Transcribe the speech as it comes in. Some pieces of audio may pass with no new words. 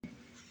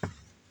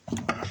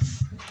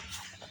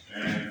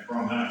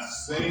from that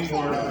same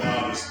word of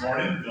God this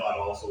morning. God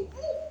also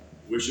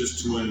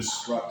wishes to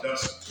instruct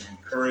us, to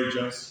encourage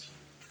us,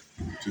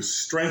 to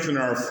strengthen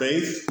our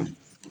faith.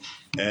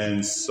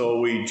 And so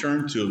we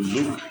turn to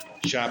Luke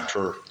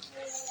chapter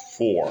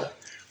 4.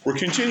 We're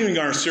continuing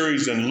our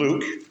series in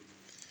Luke,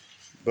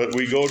 but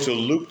we go to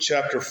Luke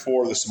chapter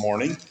 4 this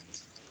morning,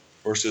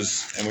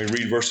 and we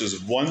read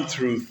verses 1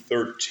 through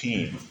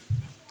 13.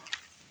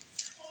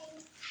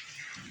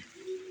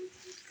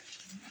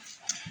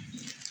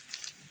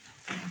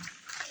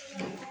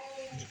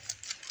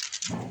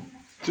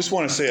 Just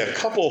want to say a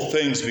couple of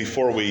things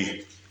before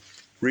we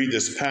read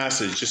this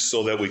passage, just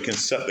so that we can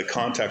set the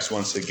context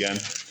once again.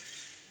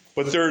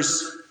 But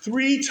there's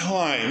 3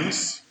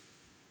 times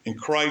in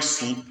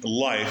Christ's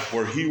life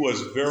where he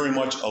was very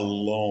much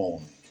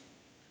alone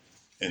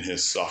in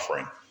his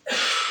suffering.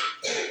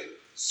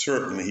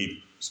 Certainly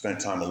he spent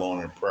time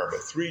alone in prayer,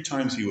 but 3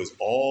 times he was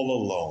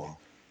all alone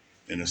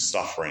in his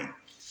suffering.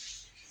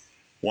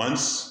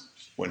 Once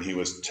when he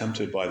was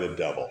tempted by the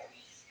devil,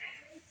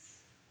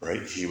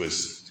 right? He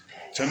was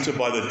tempted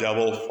by the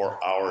devil for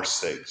our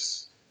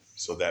sakes,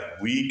 so that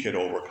we could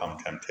overcome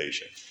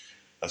temptation.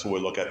 That's what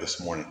we look at this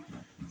morning.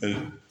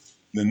 And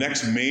the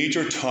next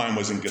major time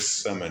was in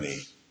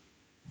Gethsemane.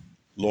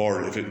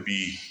 Lord, if it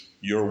be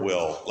your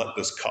will, let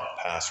this cup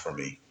pass from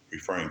me,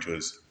 referring to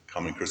his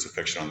coming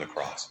crucifixion on the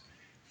cross.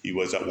 He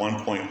was at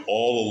one point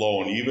all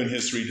alone. Even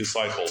his 3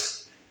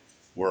 disciples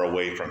were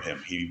away from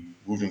him. He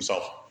moved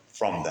himself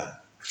from them.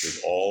 He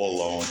was all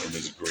alone in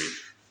his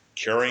grief,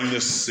 carrying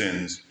the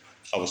sins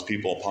of his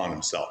people upon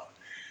himself.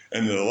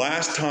 And the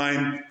last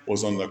time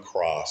was on the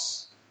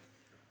cross.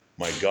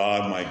 My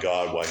God,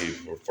 why have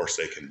you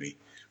forsaken me?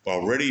 Well,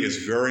 already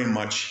is very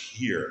much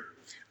here.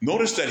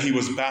 Notice that he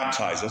was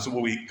baptized. That's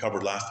what we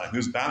covered last time. He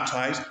was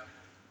baptized.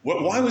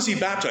 Why was he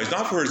baptized?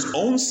 Not for his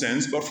own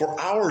sins, but for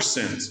our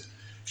sins.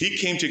 He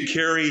came to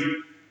carry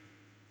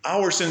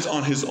our sins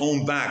on his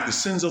own back, the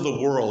sins of the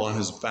world on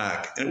his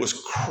back. And it was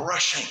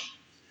crushing.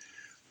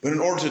 But in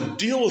order to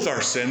deal with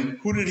our sin,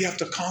 who did he have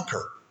to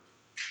conquer?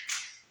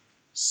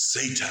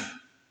 Satan.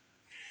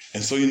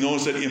 And so you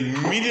notice that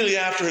immediately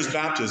after his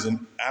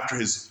baptism, after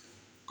his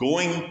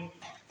going,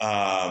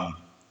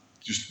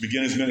 just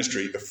begin his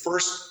ministry, the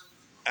first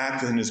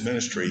act in his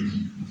ministry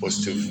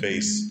was to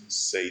face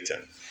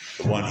Satan,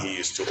 the one he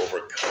used to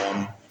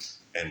overcome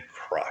and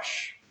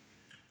crush.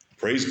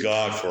 Praise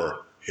God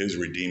for his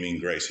redeeming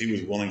grace. He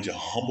was willing to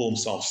humble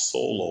himself so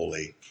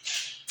lowly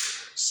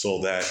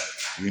so that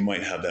we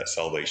might have that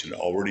salvation. It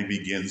already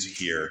begins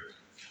here.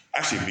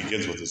 Actually, it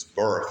begins with his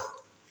birth.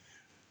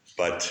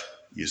 But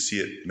you see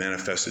it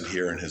manifested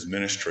here in his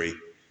ministry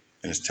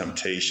and his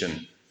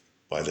temptation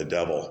by the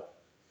devil.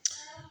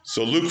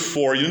 So Luke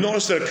 4, you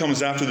notice that it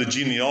comes after the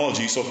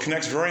genealogy, so it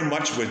connects very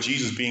much with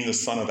Jesus being the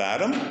son of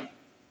Adam.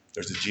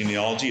 There's a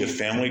genealogy, a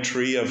family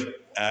tree of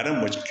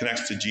Adam, which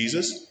connects to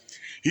Jesus.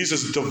 He's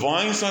a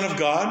divine son of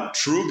God,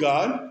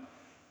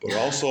 but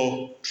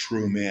also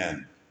true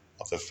man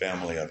of the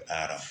family of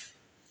Adam.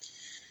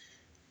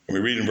 And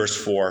we read in verse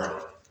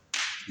 4,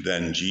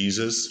 then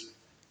Jesus,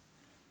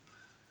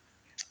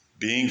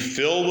 being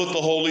filled with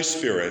the Holy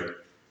Spirit,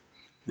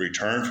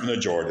 returned from the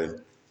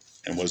Jordan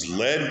and was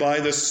led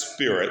by the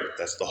Spirit,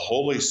 that's the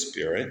Holy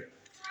Spirit,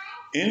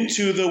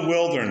 into the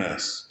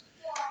wilderness,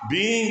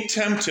 being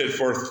tempted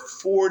for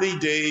 40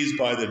 days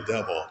by the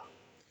devil.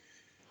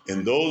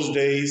 In those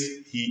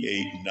days he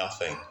ate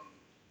nothing,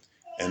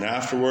 and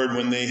afterward,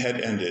 when they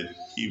had ended,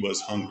 he was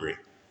hungry.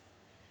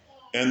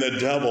 And the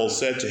devil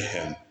said to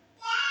him,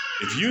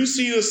 if you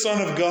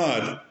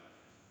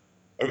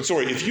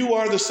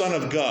are the Son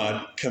of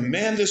God,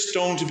 command this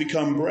stone to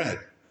become bread.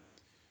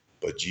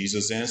 But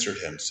Jesus answered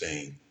him,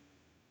 saying,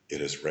 it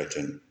is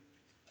written,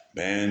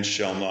 man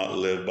shall not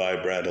live by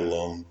bread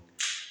alone,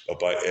 but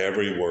by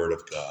every word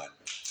of God.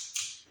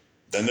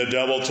 Then the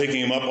devil, taking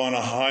him up on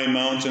a high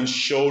mountain,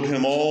 showed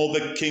him all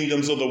the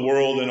kingdoms of the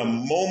world in a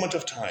moment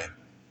of time.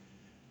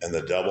 And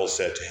the devil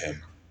said to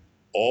him,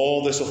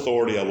 all this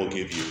authority I will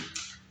give you,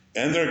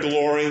 and their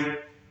glory,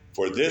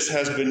 for this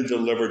has been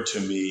delivered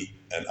to me,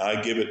 and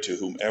I give it to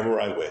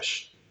whomever I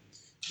wish.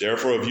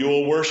 Therefore, if you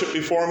will worship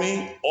before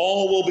me,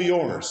 all will be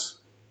yours.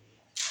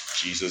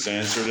 Jesus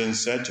answered and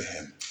said to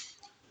him,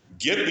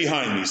 get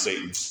behind me,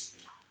 Satan.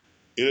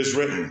 It is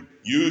written,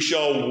 you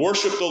shall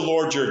worship the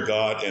Lord your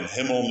God, and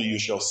him only you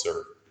shall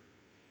serve.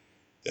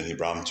 Then he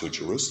brought him to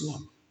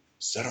Jerusalem,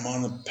 set him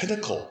on the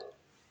pinnacle,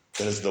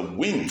 that is the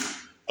wing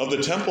of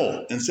the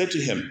temple, and said to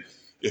him,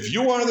 if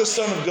you are the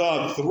Son of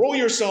God, throw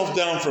yourself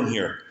down from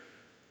here.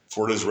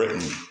 For it is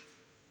written,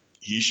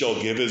 he shall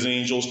give his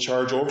angels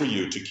charge over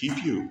you to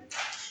keep you.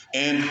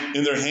 And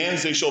in their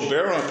hands they shall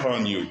bear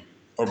you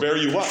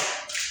up,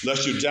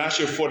 lest you dash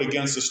your foot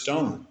against a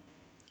stone.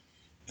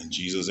 And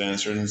Jesus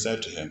answered and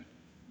said to him,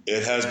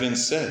 it has been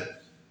said,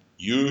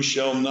 you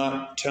shall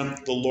not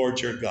tempt the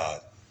Lord your God.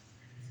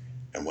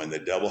 And when the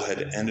devil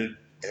had ended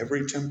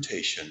every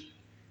temptation,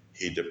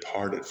 he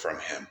departed from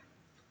him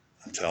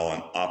until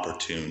an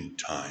opportune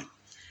time.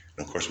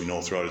 And of course, we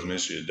know throughout his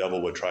ministry, the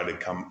devil would try to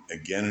come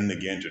again and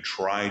again to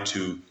try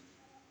to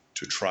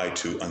to try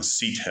to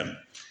unseat him,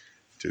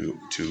 to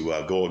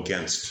go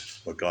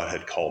against what God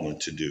had called him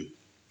to do.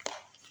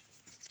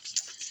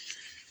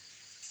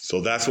 So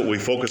that's what we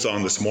focus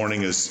on this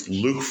morning, is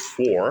Luke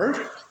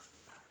 4,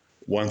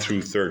 1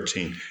 through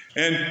 13.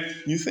 And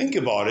you think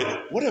about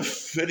it, what a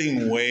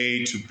fitting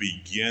way to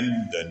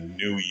begin the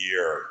new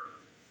year,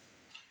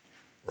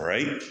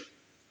 right?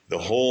 The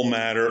whole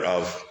matter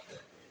of,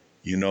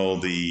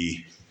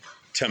 the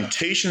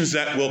temptations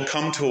that will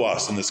come to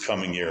us in this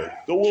coming year.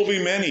 There will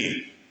be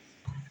many.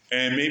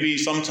 And maybe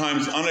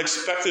sometimes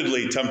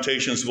unexpectedly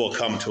temptations will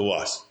come to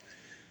us.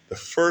 The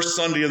first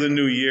Sunday of the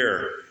new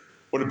year,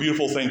 what a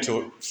beautiful thing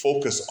to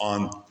focus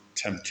on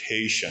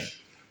temptation.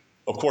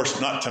 Of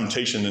course, not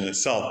temptation in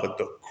itself, but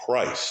the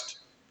Christ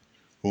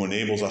who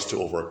enables us to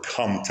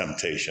overcome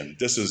temptation.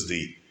 This is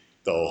the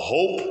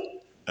hope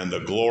and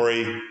the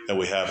glory that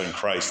we have in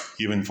Christ,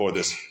 even for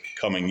this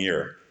coming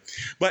year.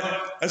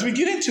 But as we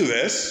get into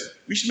this,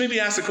 we should maybe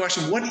ask the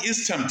question, what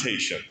is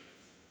temptation?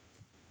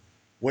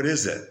 What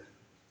is it?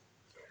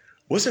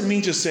 What does it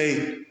mean to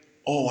say,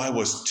 oh, I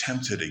was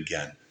tempted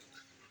again?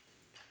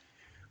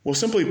 Well,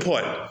 simply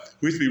put,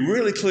 we have to be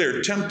really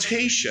clear.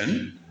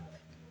 Temptation,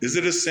 is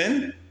it a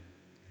sin?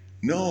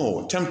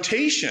 No,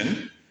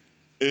 temptation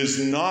is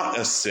not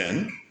a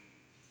sin,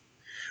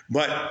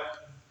 but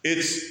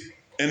it's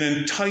an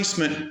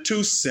enticement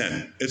to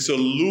sin. It's a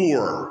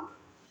lure,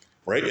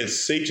 right?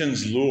 It's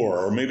Satan's lure,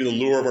 or maybe the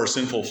lure of our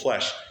sinful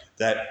flesh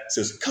that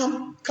says,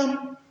 come,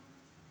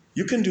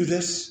 you can do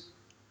this.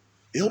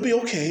 It'll be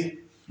okay,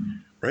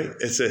 right?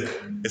 It's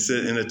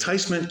an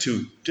enticement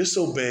to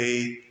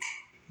disobey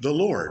the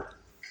Lord.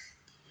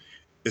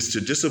 It's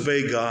to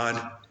disobey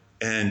God,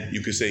 and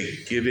you could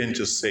say, give in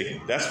to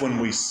Satan. That's when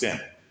we sin,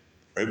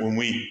 right? When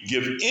we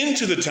give in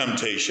to the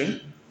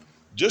temptation,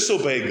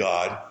 disobey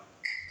God,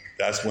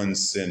 that's when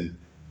sin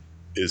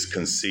is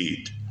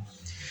conceived.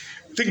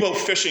 Think about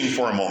fishing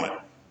for a moment.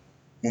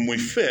 When we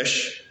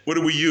fish, what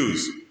do we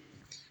use?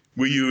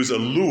 We use a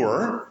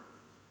lure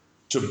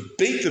to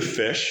bait the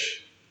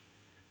fish,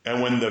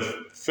 and when the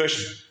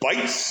fish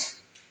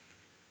bites,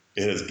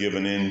 it has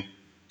given in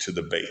to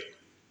the bait.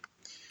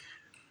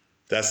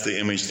 That's the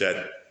image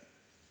that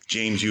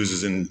James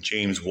uses in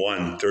James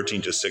 1,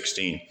 13 to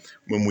 16.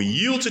 When we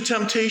yield to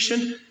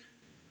temptation,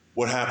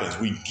 what happens?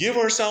 When we give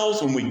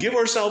ourselves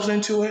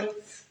into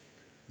it,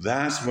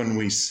 that's when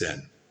we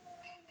sin.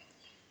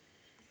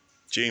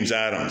 Jay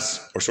Adams,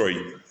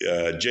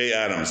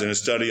 in a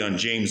study on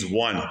James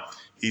 1,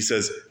 he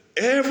says,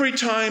 every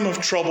time of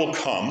trouble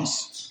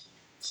comes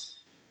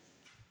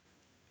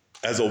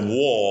as a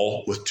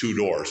wall with two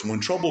doors.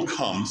 When trouble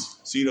comes,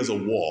 see it as a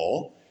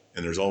wall,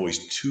 and there's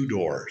always two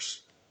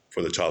doors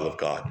for the child of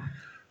God.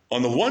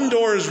 On the one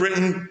door is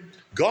written,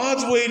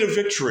 God's way to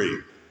victory.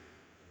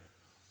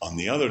 On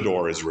the other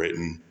door is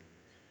written,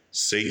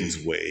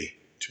 Satan's way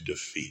to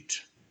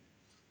defeat.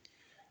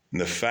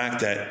 And the fact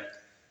that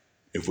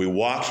if we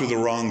walk through the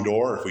wrong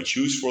door, if we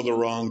choose for the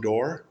wrong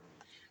door,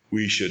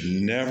 we should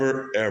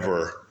never,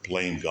 ever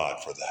blame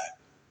God for that.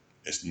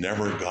 It's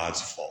never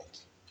God's fault.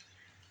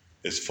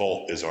 His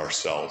fault is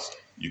ourselves.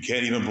 You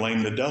can't even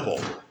blame the devil.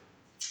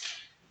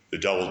 The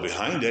devil's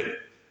behind it.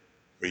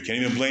 Or you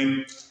can't even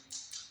blame,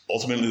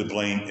 ultimately the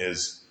blame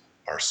is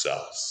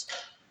ourselves.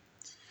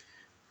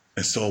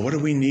 And so what do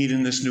we need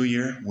in this new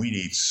year? We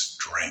need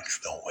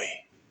strength, don't we?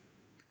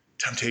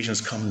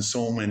 Temptations come in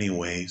so many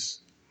ways.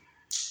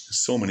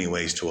 So many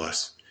ways to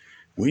us.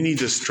 We need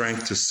the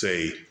strength to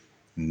say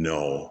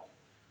no.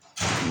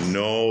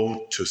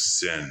 No to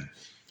sin.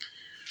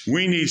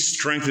 We need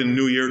strength in the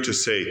new year to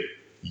say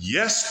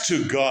yes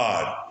to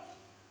God.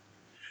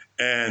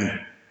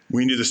 And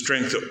we need the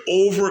strength to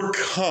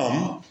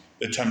overcome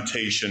the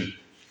temptation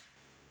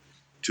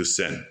to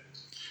sin.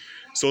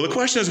 So the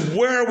question is,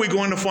 where are we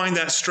going to find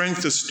that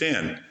strength to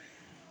stand?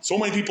 So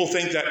many people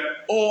think that,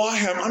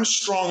 I'm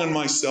strong in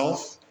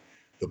myself.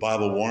 The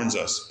Bible warns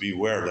us,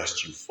 beware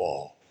lest you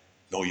fall.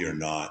 No, you're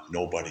not.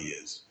 Nobody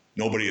is.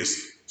 Nobody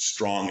is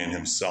strong in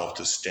himself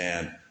to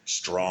stand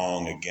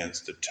strong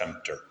against the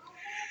tempter.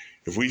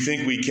 If we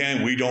think we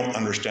can, we don't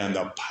understand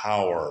the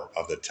power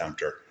of the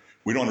tempter.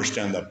 We don't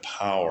understand the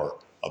power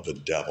of the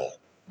devil.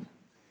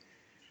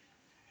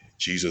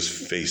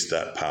 Jesus faced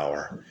that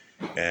power,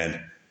 and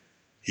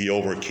he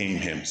overcame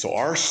him. So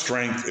our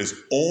strength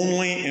is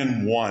only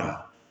in one,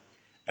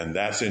 and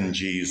that's in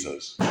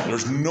Jesus.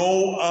 There's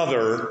no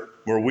other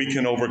where we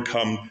can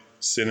overcome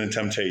sin and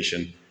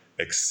temptation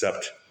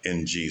except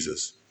in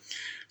Jesus.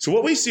 So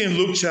what we see in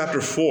Luke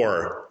chapter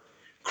 4,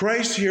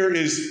 Christ here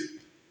is,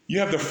 you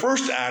have the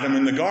first Adam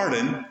in the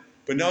garden,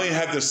 but now you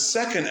have the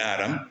second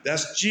Adam,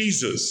 that's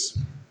Jesus.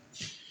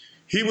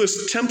 He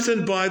was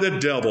tempted by the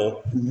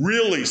devil,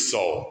 really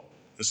so.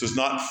 This is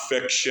not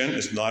fiction,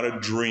 it's not a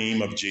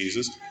dream of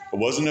Jesus. It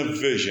wasn't a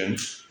vision.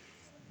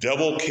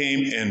 Devil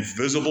came in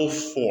visible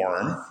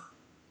form,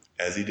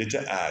 as he did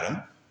to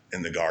Adam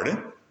in the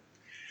garden.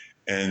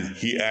 And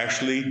he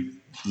actually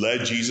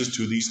led Jesus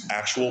to these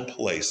actual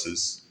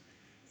places.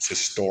 It's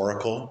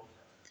historical.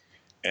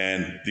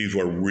 And these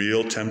were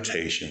real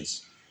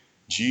temptations.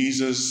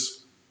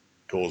 Jesus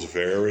goes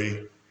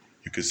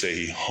you could say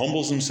he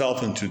humbles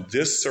himself into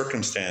this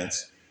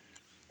circumstance,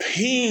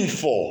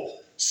 painful,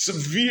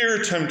 severe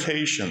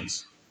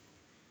temptations.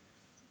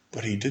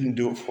 But he didn't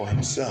do it for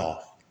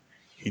himself.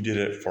 He did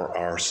it for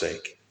our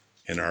sake,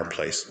 in our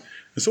place.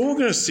 And so what we're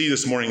going to see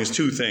this morning is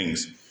two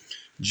things.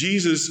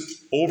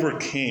 Jesus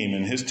overcame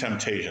in his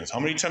temptations. How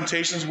many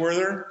temptations were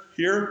there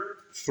here?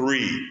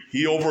 3.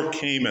 He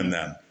overcame in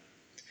them.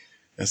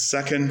 And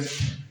second,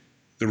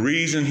 the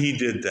reason he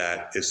did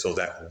that is so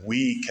that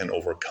we can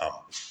overcome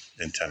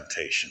in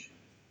temptation.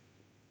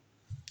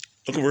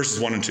 Look at verses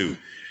 1 and 2.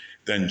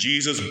 Then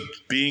Jesus,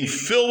 being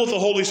filled with the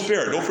Holy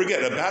Spirit. Don't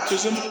forget, at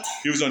baptism,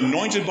 he was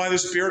anointed by the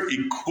Spirit,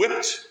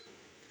 equipped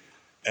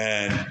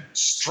and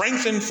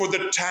strengthened for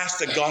the task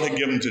that God had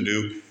given him to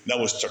do. That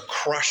was to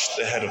crush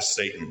the head of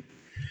Satan.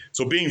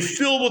 So being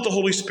filled with the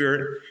Holy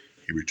Spirit,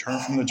 he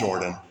returned from the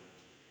Jordan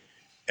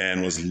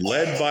and was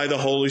led by the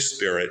Holy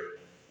Spirit,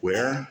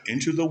 where?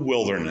 Into the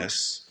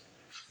wilderness,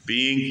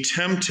 being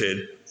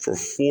tempted for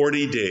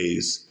 40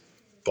 days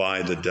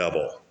by the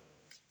devil.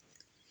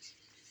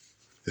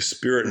 The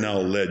Spirit now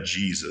led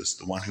Jesus,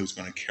 the one who's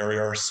going to carry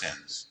our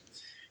sins.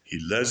 He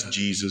led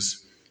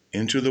Jesus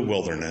into the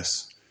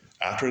wilderness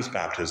after his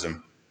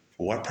baptism.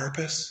 For what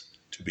purpose?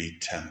 To be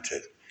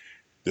tempted.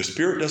 The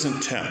Spirit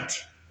doesn't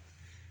tempt,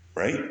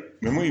 right?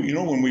 Remember,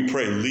 when we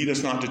pray, lead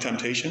us not to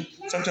temptation?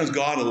 Sometimes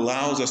God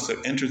allows us to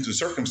enter into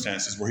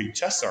circumstances where he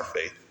tests our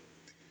faith,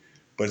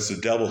 but it's the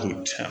devil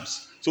who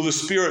tempts. So the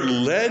Spirit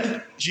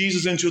led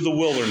Jesus into the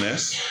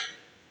wilderness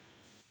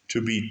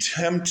to be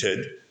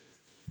tempted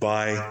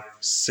by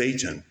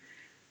Satan.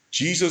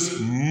 Jesus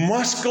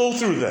must go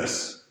through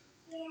this.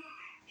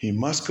 He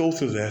must go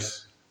through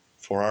this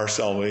for our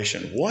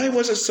salvation. Why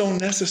was it so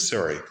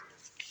necessary?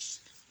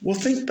 Well,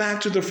 think back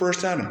to the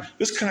first Adam.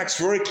 This connects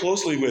very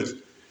closely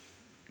with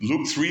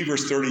Luke 3,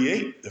 verse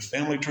 38, the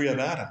family tree of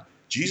Adam.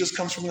 Jesus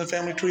comes from the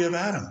family tree of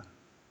Adam.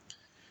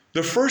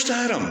 The first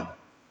Adam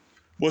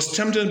was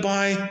tempted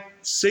by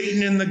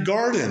Satan in the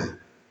garden.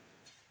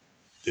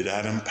 Did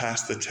Adam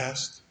pass the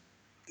test?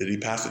 Did he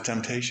pass the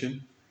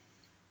temptation?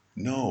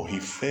 No, he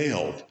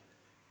failed.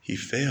 He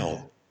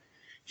failed.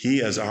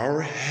 He, as our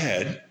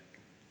head,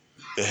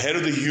 the head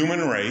of the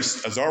human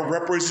race, as our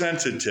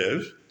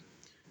representative,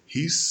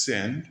 he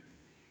sinned,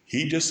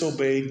 he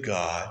disobeyed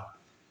God,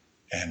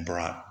 and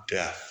brought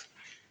death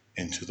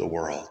into the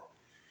world.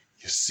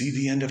 You see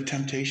the end of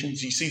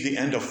temptations? You see the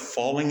end of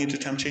falling into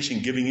temptation,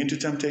 giving into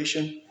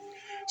temptation?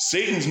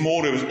 Satan's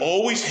motive is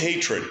always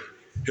hatred.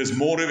 His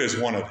motive is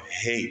one of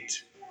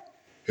hate.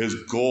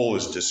 His goal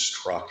is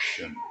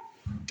destruction,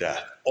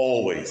 death,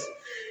 always.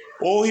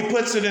 Oh, he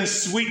puts it in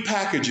sweet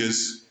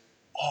packages.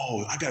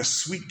 Oh, I got a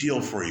sweet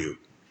deal for you.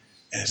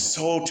 And it's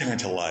so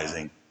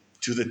tantalizing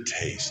to the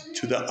taste,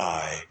 to the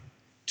eye,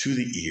 to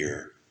the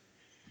ear.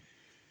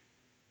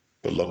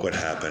 But look what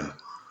happened.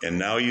 And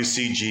now you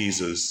see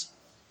Jesus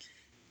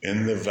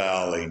in the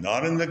valley,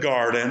 not in the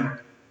garden.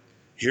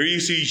 Here you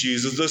see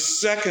Jesus, the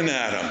second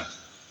Adam,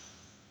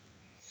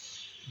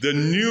 the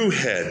new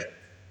head,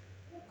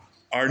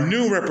 our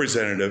new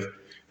representative.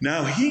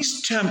 Now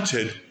he's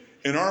tempted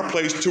in our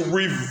place to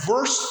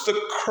reverse the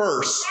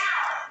curse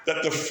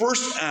that the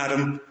first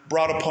Adam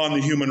brought upon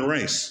the human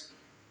race.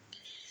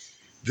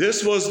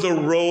 This was the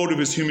road of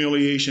his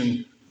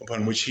humiliation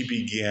upon which he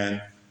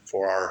began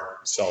for our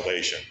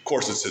salvation. Of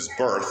course, it's his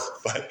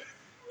birth, but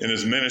in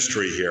his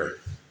ministry here.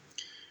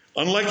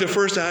 Unlike the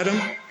first Adam,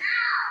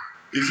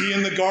 is he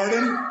in the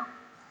garden?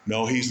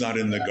 No, he's not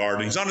in the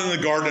garden. He's not in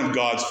the garden of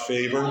God's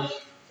favor,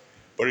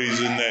 but he's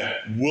in the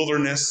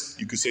wilderness.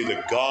 You could say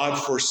the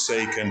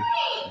God-forsaken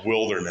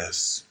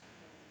wilderness.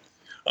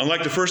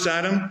 Unlike the first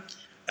Adam,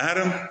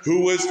 Adam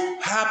who was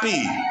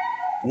happy,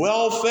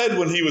 well-fed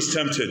when he was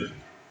tempted.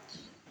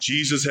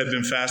 Jesus had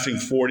been fasting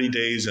 40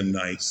 days and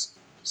nights,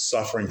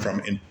 suffering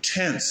from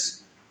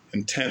intense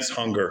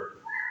hunger.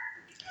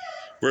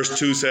 Verse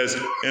 2 says,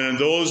 and in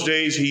those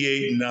days he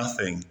ate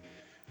nothing.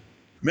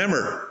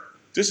 Remember,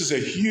 this is a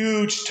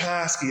huge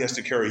task he has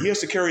to carry. He has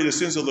to carry the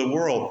sins of the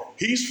world.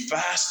 He's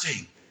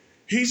fasting.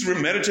 He's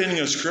meditating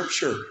on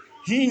Scripture.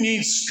 He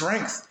needs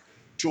strength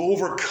to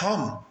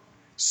overcome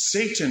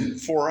Satan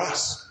for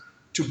us,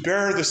 to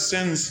bear the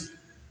sins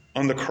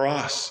on the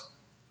cross.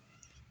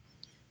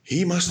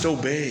 He must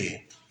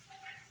obey.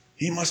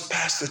 He must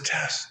pass the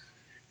test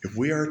if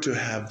we are to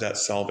have that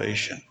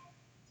salvation.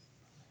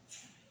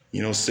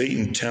 You know,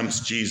 Satan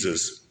tempts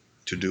Jesus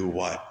to do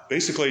what?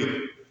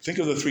 Basically, think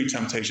of the 3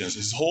 temptations.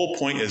 His whole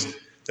point is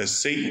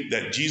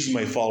that Jesus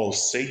may follow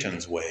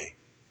Satan's way,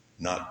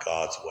 not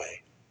God's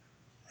way.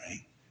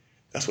 Right?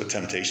 That's what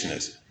temptation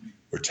is.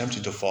 We're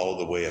tempted to follow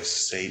the way of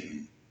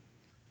Satan,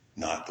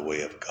 not the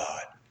way of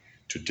God.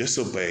 To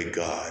disobey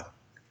God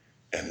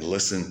and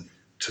listen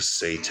to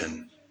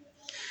Satan.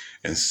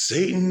 And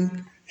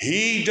Satan,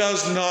 he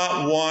does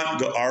not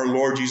want our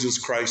Lord Jesus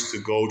Christ to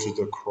go to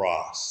the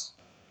cross.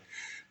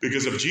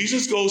 Because if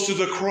Jesus goes to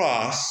the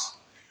cross,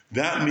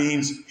 that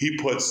means he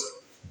puts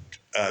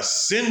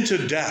sin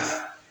to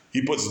death.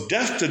 He puts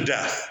death to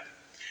death.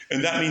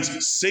 And that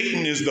means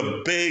Satan is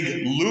the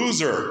big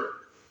loser.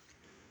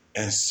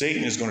 And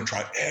Satan is going to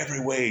try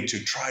every way to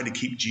try to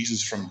keep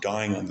Jesus from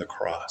dying on the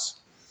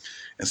cross.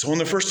 And so in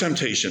the first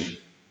temptation,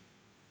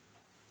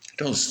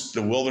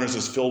 the wilderness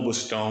is filled with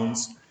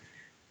stones,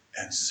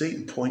 and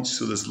Satan points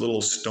to this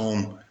little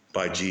stone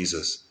by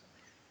Jesus.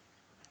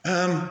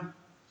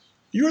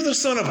 You're the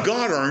Son of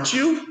God, aren't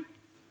you?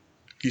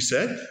 He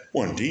said.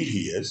 Well, indeed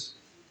he is.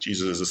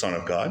 Jesus is the Son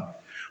of God.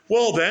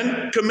 Well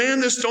then,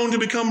 command this stone to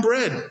become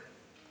bread.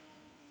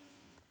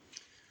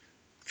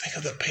 Think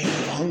of the pain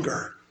of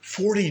hunger.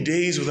 40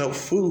 days without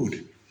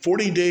food.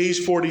 40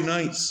 days, 40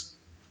 nights.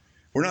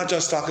 We're not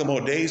just talking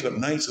about days, but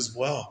nights as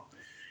well.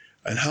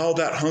 And how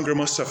that hunger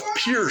must have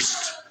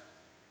pierced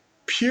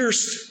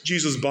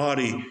Jesus'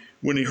 body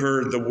when he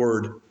heard the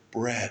word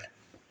bread.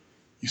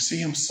 You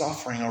see him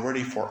suffering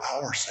already for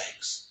our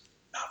sakes,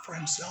 not for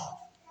himself.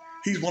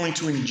 He's willing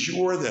to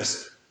endure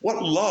this.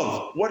 What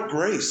love, what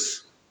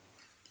grace.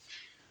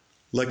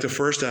 Like the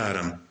first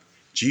Adam,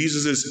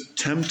 Jesus is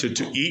tempted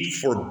to eat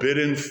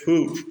forbidden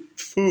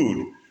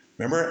food.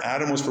 Remember,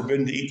 Adam was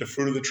forbidden to eat the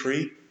fruit of the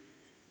tree?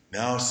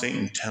 Now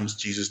Satan tempts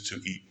Jesus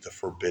to eat the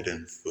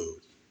forbidden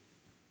food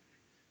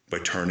by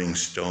turning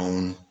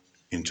stone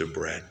into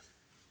bread.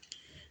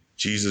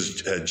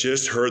 Jesus had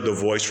just heard the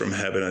voice from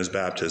heaven at his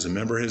baptism.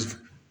 Remember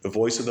the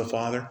voice of the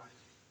Father?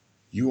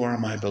 You are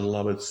my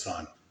beloved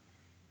Son.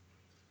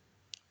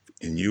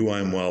 In you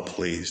I'm well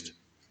pleased.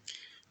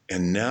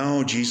 And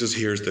now Jesus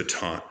hears the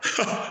taunt.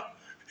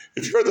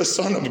 If you're the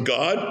Son of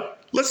God,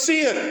 let's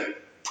see it.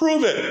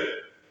 Prove it.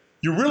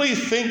 You really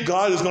think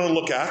God is going to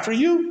look after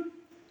you?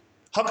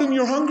 How come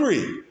you're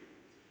hungry?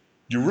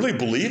 You really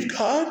believe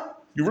God?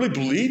 You really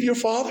believe your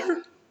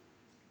Father?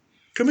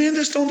 Command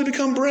this stone to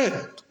become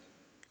bread.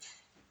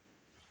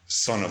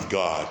 Son of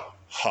God.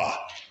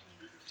 Ha.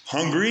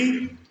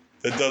 Hungry?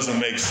 That doesn't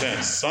make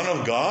sense. Son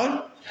of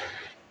God?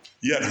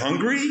 Yet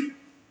hungry?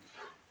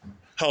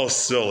 How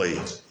silly.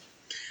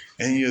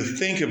 And you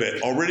think of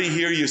it. Already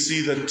here you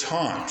see the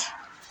taunt.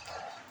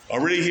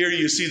 Already here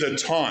you see the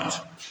taunt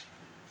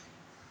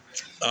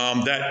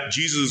that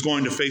Jesus is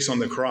going to face on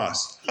the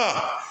cross.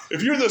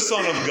 If you're the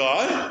Son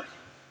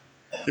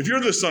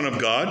of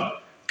God,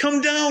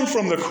 come down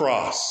from the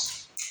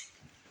cross.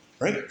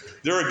 Right?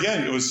 There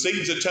again, it was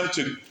Satan's attempt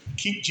to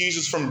keep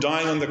Jesus from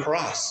dying on the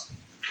cross.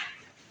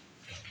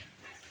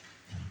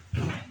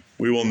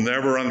 We will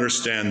never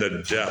understand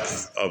the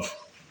depth of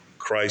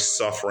Christ's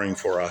suffering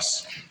for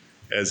us,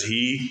 as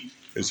he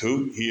is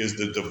who? He is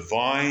the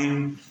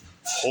divine,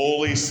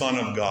 holy Son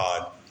of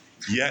God.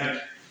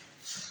 Yet,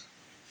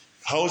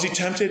 how is he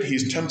tempted?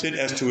 He's tempted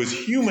as to his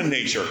human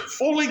nature.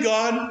 Fully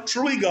God,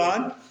 truly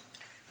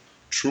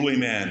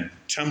man,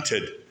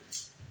 tempted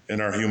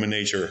in our human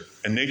nature,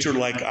 a nature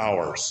like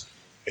ours,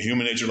 a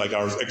human nature like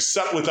ours,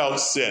 except without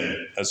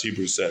sin, as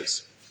Hebrews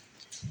says.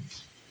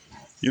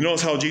 You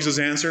notice how Jesus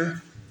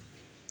answered?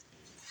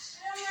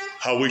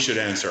 How we should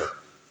answer.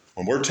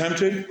 When we're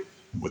tempted,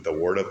 with the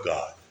Word of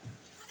God.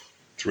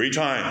 3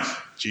 times,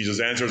 Jesus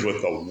answers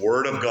with the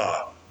Word of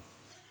God.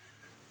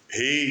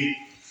 He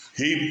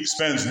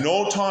spends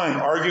no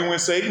time arguing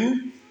with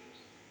Satan.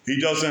 He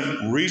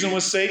doesn't reason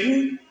with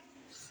Satan.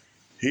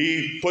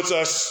 He puts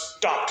a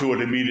stop to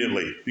it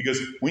immediately. Because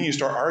when you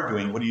start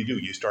arguing, what do?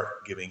 You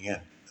start giving in.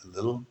 A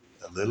little.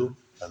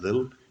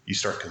 You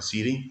start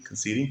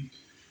conceding.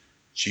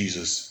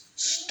 Jesus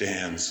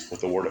stands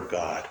with the Word of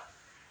God.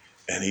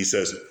 And he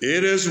says,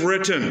 it is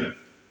written.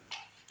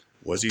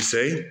 What does he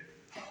say?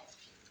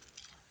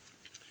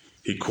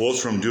 He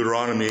quotes from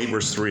Deuteronomy 8,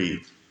 verse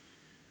 3.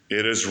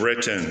 It is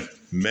written,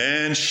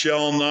 man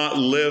shall not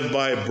live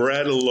by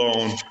bread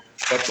alone,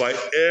 but by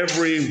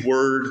every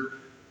word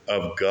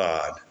of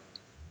God.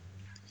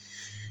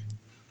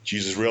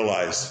 Jesus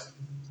realized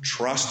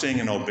trusting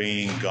and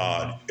obeying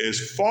God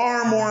is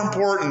far more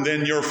important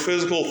than your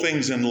physical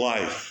things in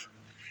life.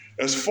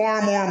 It's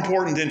far more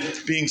important than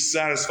being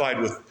satisfied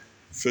with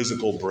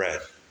physical bread.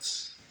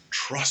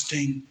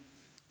 Trusting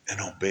and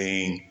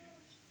obeying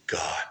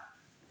God.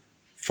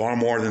 Far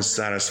more than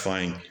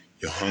satisfying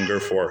your hunger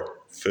for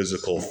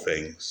physical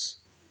things.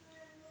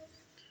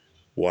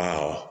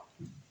 Wow.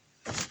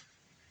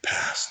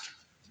 Past.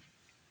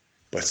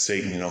 But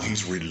Satan,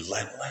 he's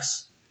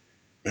relentless.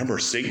 Remember,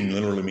 Satan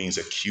literally means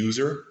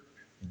accuser.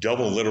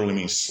 Devil literally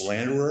means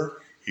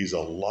slanderer. He's a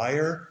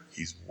liar.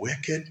 He's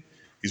wicked.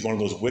 He's one of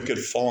those wicked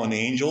fallen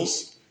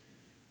angels,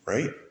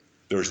 right?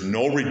 There's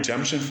no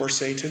redemption for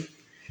Satan.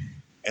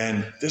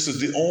 And this is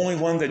the only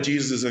one that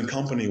Jesus is in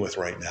company with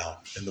right now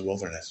in the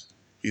wilderness.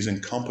 He's in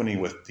company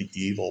with the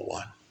evil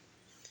one.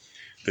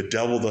 The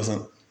devil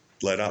doesn't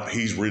let up.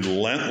 He's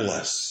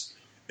relentless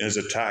in his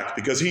attack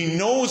because he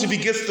knows if he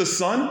gets the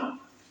Son,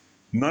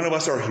 none of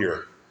us are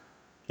here.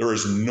 There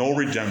is no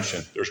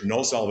redemption. There's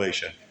no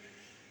salvation.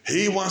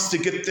 He wants to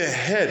get the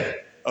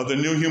head of the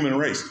new human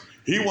race.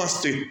 He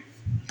wants to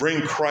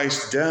bring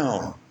Christ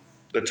down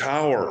the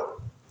tower.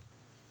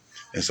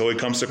 And so he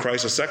comes to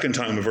Christ a second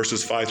time in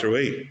verses 5 through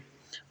 8.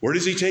 Where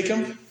does he take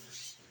him?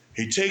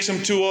 He takes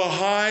him to a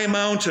high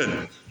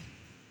mountain.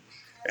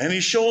 And he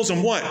shows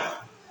him what?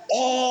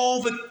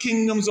 All the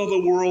kingdoms of the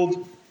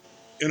world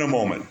in a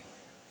moment.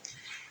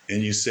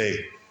 And you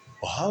say,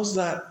 well, how's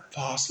that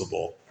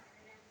possible?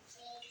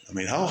 I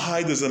mean, how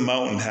high does a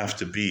mountain have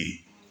to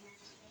be?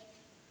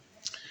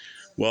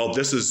 Well,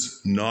 this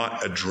is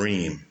not a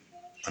dream.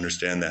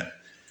 Understand that.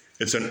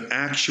 It's an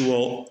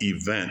actual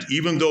event.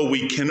 Even though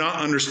we cannot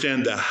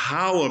understand the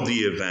how of the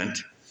event,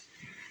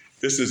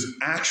 this has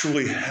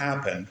actually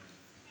happened.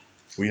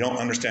 We don't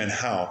understand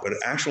how, but it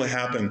actually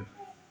happened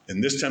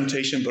in this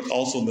temptation, but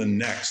also the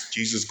next.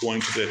 Jesus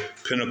going to the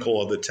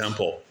pinnacle of the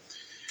temple.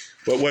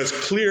 But what's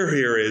clear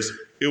here is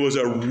it was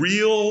a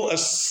real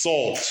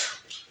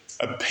assault,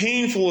 a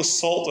painful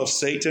assault of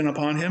Satan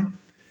upon him,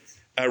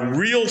 a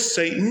real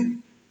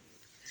Satan,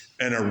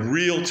 and a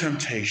real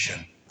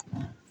temptation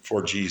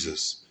for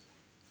Jesus.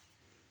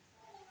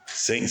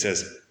 Satan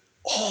says,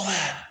 all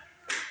that,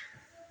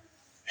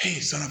 hey,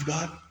 Son of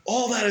God,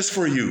 all that is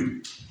for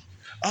you.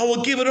 I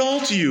will give it all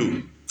to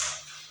you.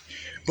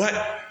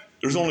 But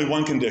there's only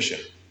one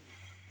condition.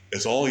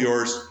 It's all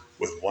yours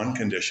with one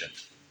condition.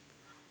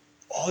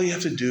 All you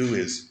have to do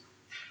is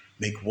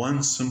make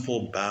one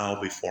simple bow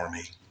before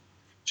me.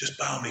 Just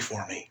bow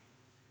before me.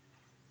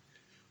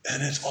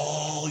 And it's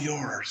all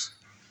yours.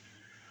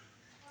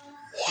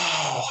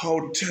 Wow,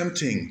 how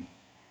tempting.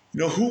 You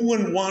know, who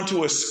wouldn't want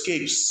to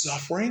escape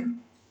suffering?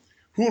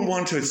 Who would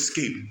want to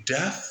escape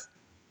death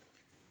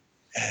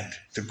and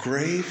the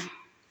grave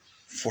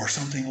for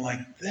something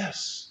like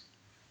this?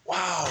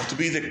 Wow, to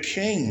be the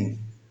king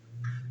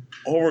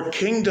over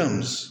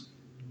kingdoms.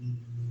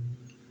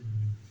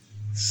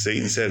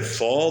 Satan said,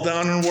 fall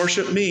down and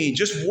worship me.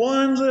 Just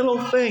one little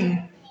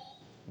thing,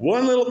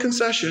 one little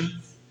concession.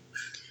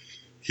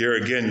 Here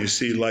again, you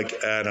see, like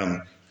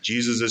Adam,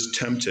 Jesus is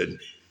tempted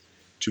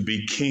to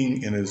be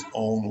king in his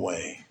own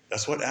way.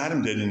 That's what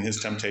Adam did in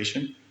his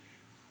temptation.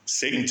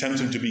 Satan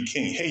tempted him to be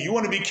king. Hey, you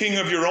want to be king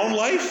of your own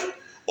life?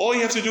 All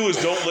you have to do is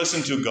don't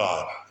listen to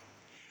God.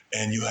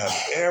 And you have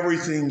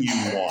everything you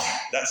want.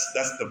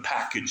 That's the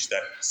package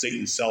that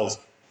Satan sells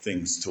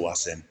things to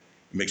us in. It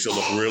makes it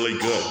look really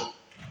good.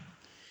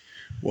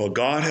 Well,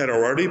 God had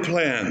already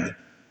planned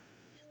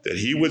that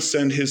he would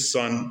send his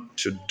son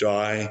to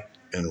die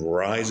and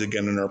rise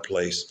again in our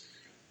place.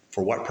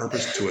 For what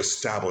purpose? To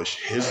establish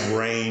his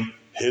reign,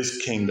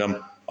 his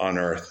kingdom on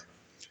earth.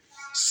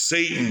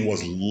 Satan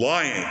was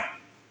lying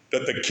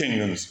that the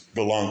kingdoms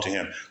belong to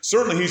him.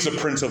 Certainly he's the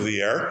prince of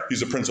the air. He's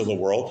the prince of the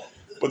world.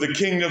 But the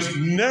kingdoms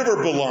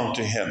never belong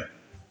to him.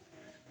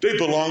 They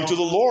belong to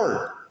the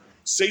Lord.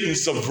 Satan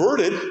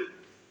subverted,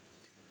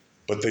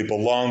 but they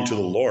belong to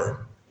the Lord.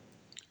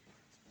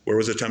 Where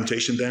was the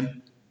temptation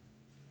then?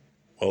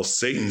 Well,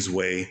 Satan's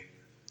way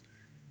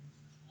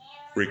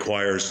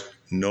requires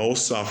no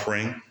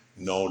suffering,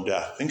 no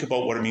death. Think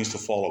about what it means to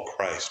follow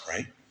Christ,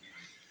 right?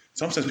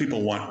 Sometimes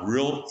people want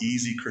real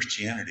easy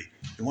Christianity.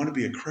 They want to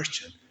be a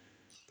Christian,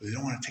 but they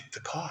don't want to take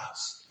the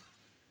cost.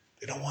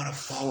 They don't want to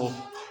follow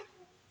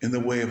in the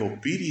way of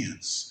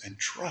obedience and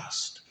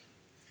trust.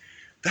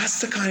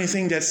 That's the kind of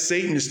thing that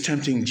Satan is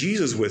tempting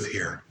Jesus with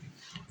here.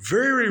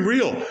 Very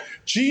real.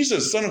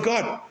 Jesus, Son of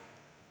God,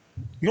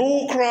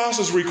 no cross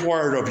is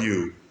required of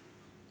you.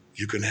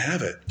 You can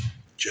have it.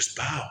 Just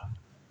bow.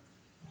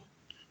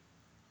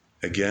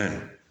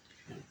 Again,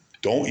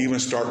 don't even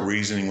start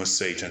reasoning with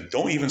Satan.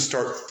 Don't even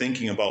start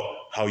thinking about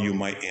how you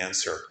might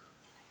answer.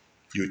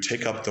 You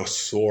take up the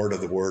sword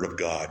of the Word of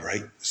God,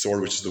 right? The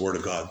sword which is the Word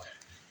of God.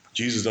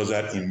 Jesus does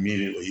that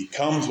immediately. He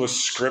comes with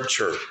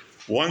Scripture.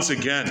 Once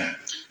again,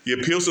 he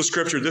appeals to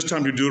Scripture, this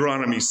time to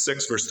Deuteronomy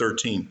 6, verse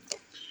 13.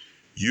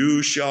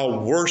 You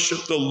shall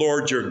worship the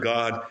Lord your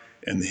God,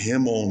 and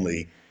him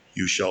only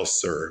you shall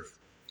serve.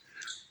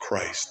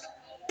 Christ.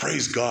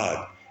 Praise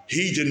God.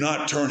 He did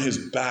not turn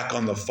his back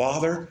on the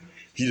Father.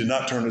 He did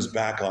not turn his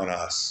back on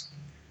us.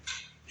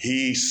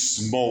 He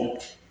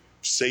smote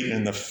Satan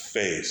in the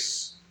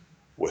face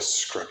with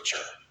Scripture,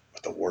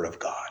 with the Word of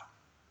God.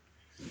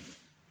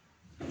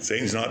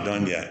 Satan's not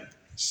done yet.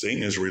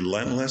 Satan is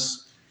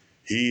relentless.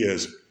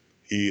 He's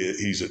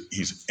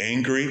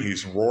angry.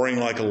 He's roaring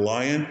like a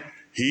lion.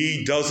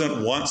 He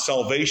doesn't want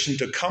salvation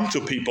to come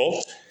to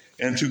people,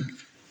 and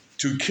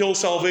to kill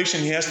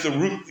salvation, he has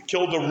to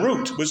kill the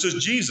root, which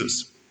is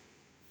Jesus.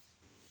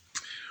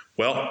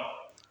 Well,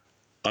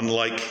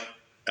 unlike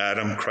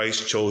Adam,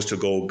 Christ chose to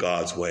go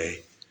God's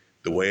way,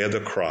 the way of the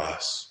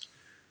cross,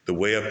 the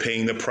way of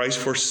paying the price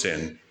for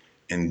sin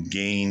and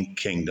gain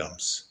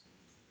kingdoms.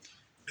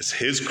 It's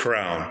his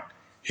crown,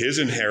 his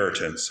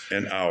inheritance,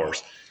 and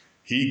ours.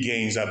 He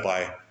gains that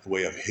by the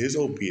way of his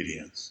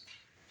obedience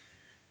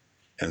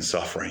and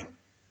suffering.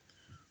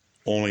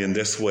 Only in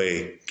this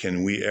way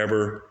can we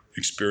ever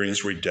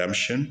experience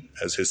redemption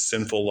as his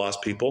sinful,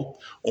 lost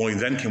people. Only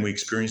then can we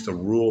experience the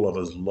rule of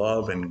his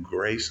love and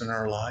grace in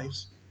our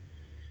lives.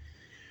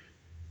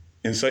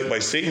 By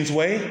Satan's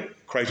way,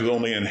 Christ will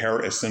only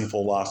inherit a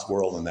sinful, lost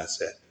world, and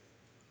that's it.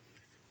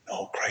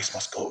 No, Christ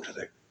must go to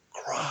the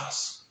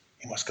cross.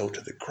 He must go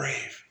to the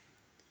grave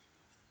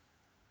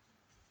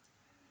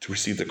to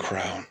receive the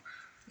crown,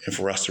 and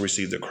for us to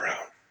receive the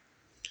crown.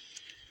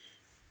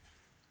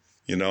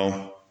 You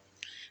know,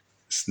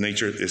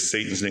 it's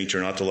Satan's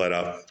nature not to let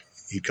up.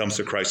 he comes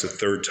to Christ a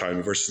third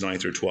time, verses 9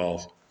 through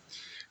 12.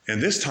 And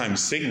this time,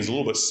 Satan's a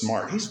little bit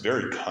smart. He's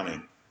very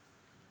cunning.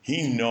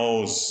 He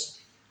knows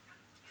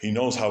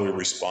how we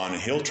respond,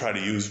 and he'll try to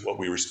use what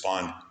we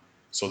respond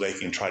so they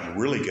can try to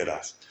really get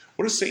us.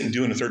 What does Satan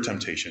do in the third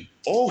temptation?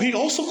 Oh, he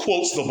also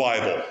quotes the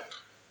Bible.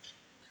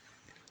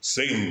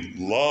 Satan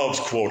loves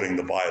quoting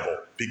the Bible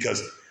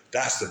because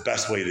that's the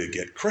best way to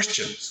get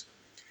Christians.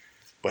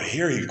 But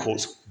here he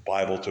quotes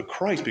Bible to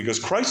Christ because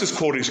Christ is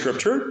quoting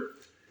Scripture.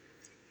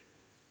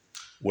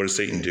 What does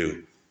Satan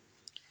do?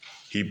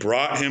 He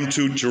brought him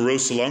to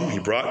Jerusalem. He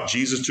brought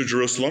Jesus to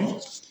Jerusalem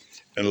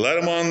and led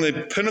him on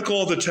the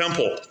pinnacle of the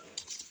temple.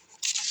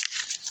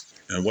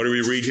 And what do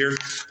we read here?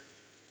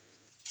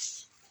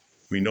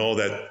 We know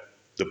that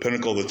the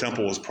pinnacle of the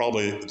temple was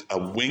probably a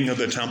wing of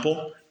the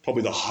temple,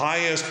 probably the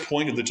highest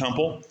point of the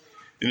temple.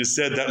 And it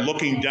said that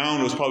looking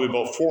down was probably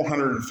about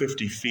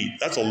 450 feet.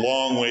 That's a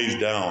long ways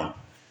down,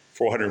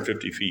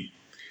 450 feet.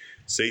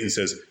 Satan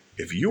says,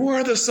 if you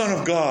are the Son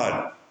of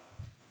God,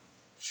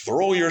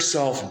 throw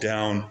yourself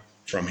down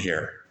from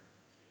here.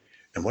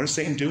 And what does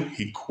Satan do?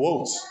 He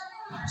quotes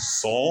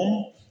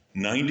Psalm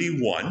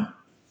 91,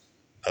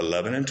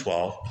 11 and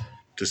 12,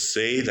 to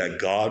say that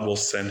God will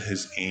send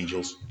his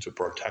angels to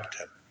protect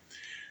him.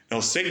 Now,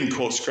 Satan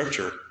quotes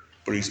Scripture,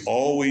 but he's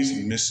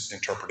always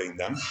misinterpreting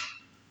them.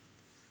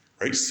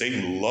 Right?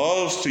 Satan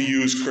loves to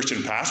use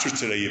Christian pastors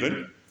today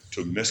even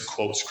to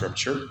misquote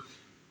Scripture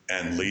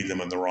and lead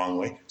them in the wrong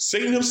way.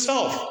 Satan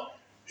himself,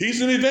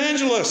 he's an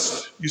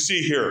evangelist, you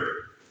see here,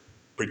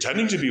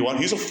 pretending to be one.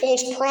 He's a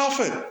false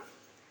prophet.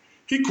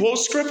 He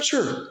quotes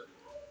Scripture.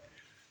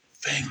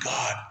 Thank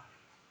God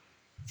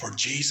for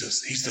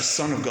Jesus. He's the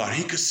Son of God.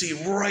 He could see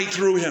right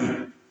through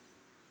him.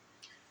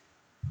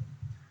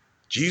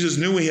 Jesus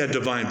knew he had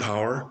divine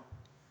power.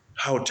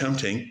 How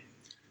tempting.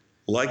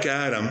 Like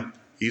Adam,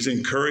 he's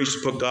encouraged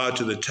to put God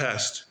to the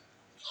test.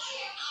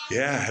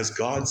 Yeah, has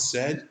God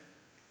said?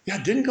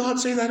 Yeah, didn't God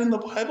say that in the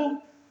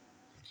Bible?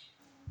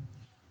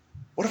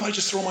 What if I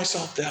just throw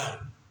myself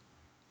down?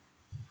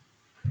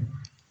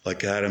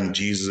 Like Adam,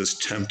 Jesus is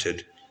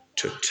tempted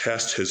to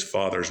test his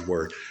Father's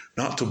word.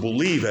 Not to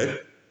believe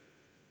it,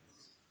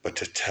 but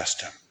to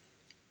test him.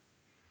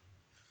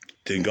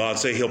 Didn't God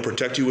say he'll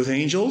protect you with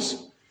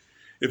angels?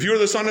 If you're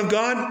the Son of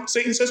God,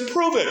 Satan says,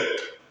 prove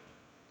it.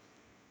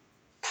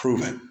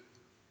 Prove it.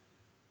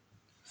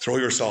 Throw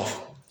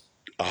yourself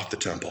off the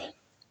temple.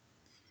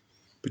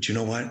 But you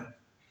know what?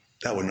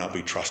 That would not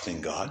be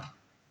trusting God.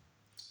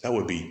 That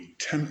would be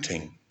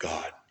tempting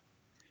God.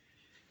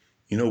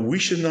 You know, we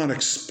should not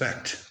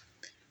expect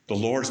the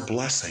Lord's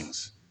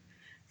blessings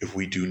if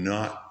we do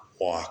not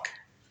walk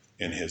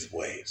in his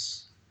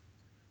ways.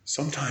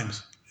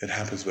 Sometimes it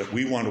happens that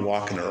we want to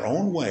walk in our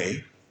own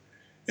way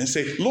and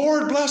say,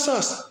 Lord, bless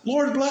us.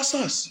 Lord, bless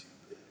us.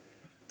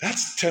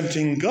 That's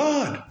tempting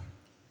God.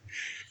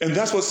 And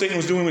that's what Satan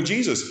was doing with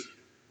Jesus.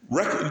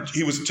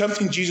 He was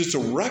tempting Jesus to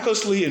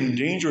recklessly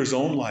endanger his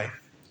own life.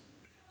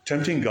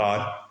 Tempting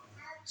God.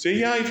 Say,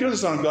 yeah, if you're the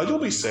Son of God, you'll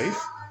be safe.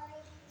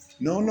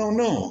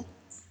 No.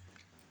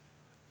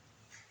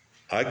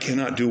 I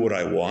cannot do what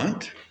I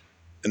want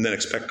and then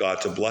expect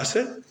God to bless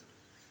it.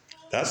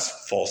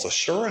 That's false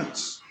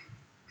assurance.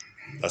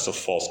 That's a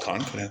false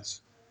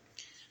confidence.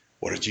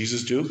 What does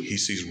Jesus do? He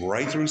sees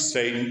right through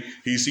Satan.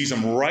 He sees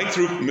him right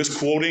through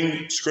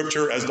misquoting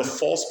Scripture as the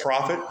false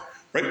prophet.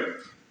 Right?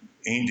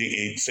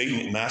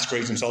 Satan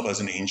masquerades himself as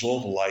an angel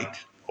of light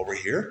over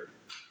here.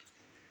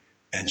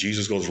 And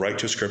Jesus goes right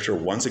to Scripture,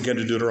 once again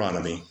to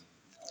Deuteronomy.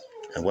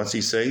 And what's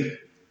he say?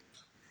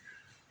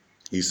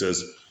 He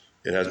says,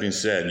 it has been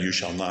said, you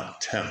shall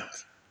not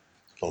tempt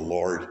the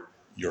Lord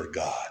your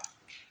God.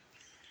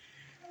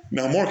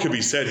 Now, more could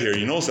be said here.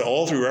 You notice that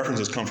all three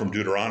references come from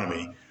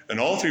Deuteronomy. And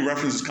all three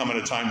references come at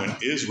a time when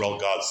Israel,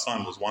 God's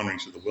son, was wandering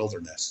through the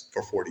wilderness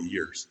for 40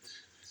 years.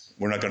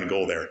 We're not going to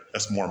go there.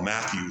 That's more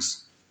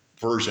Matthew's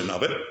version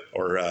of it,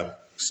 or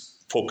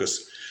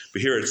focus.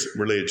 But here it's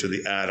related to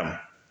the Adam.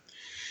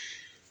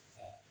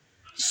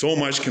 So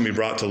much can be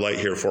brought to light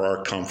here for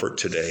our comfort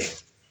today.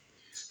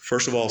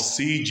 First of all,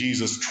 see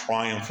Jesus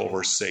triumph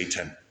over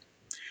Satan.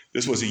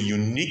 This was a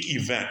unique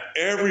event,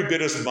 every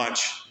bit as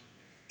much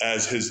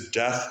as his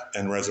death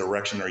and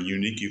resurrection are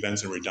unique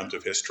events in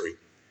redemptive history.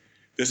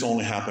 This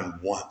only happened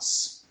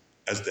once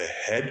as the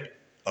head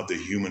of the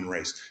human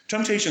race.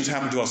 Temptations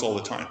happen to us all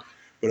the time,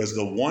 but as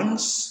the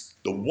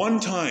one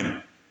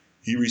time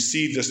he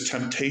received this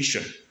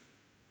temptation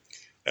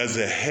as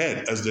the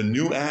head, as the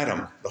new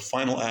Adam, the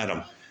final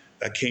Adam,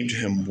 that came to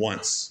him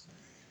once.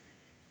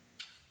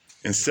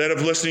 Instead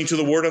of listening to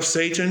the word of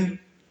Satan,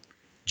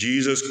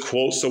 Jesus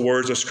quotes the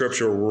words of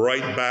Scripture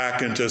right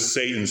back into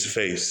Satan's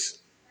face.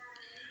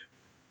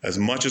 As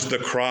much as the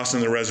cross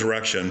and the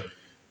resurrection,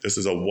 this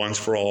is a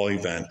once-for-all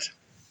event.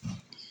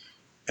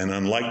 And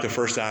unlike the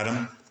first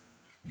Adam,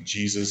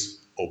 Jesus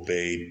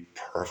obeyed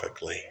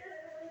perfectly.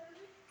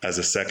 As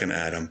the second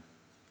Adam,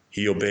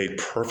 he obeyed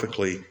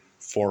perfectly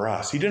for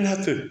us. He didn't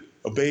have to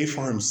obey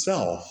for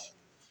himself.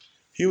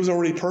 He was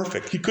already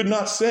perfect. He could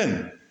not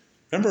sin.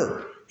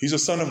 Remember, he's a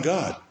son of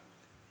God.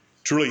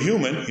 Truly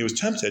human, he was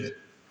tempted,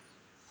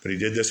 but he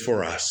did this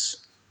for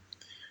us.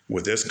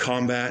 With this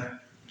combat,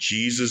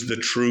 Jesus, the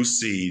true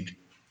seed,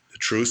 the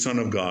true Son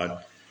of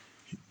God,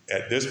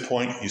 at this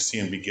point, you see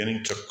him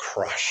beginning to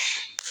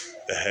crush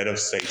the head of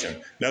Satan.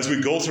 And as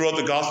we go throughout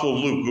the Gospel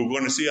of Luke, we're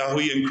going to see how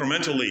he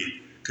incrementally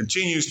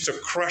continues to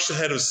crush the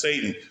head of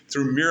Satan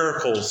through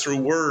miracles, through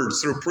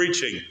words, through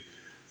preaching,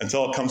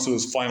 until it comes to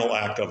his final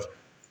act of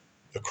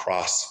the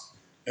cross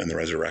and the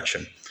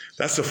resurrection.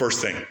 That's the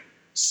first thing.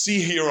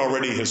 See here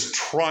already his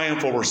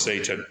triumph over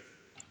Satan,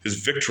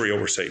 his victory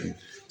over Satan.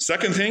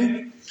 Second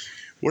thing,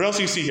 what else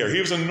do you see here? He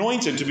was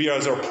anointed to be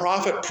as our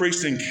prophet,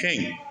 priest, and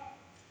king.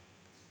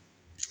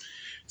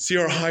 See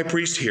our high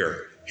priest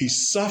here.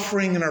 He's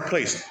suffering in our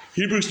place.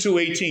 Hebrews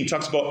 2:18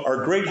 talks about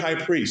our great high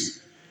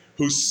priest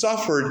who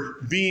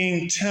suffered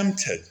being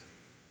tempted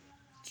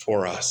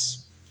for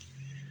us.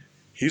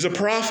 He's a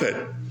prophet.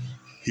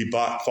 He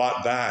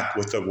fought back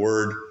with the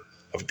word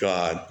of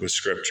God, with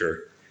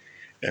scripture.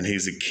 And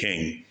he's a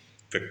king,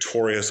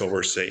 victorious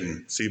over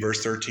Satan. See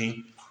verse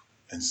 13?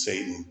 And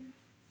Satan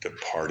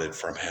departed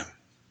from him.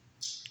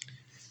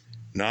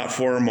 Not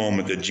for a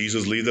moment did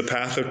Jesus leave the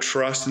path of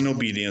trust and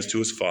obedience to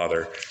his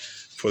Father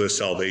for the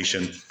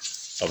salvation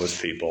of his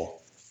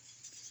people.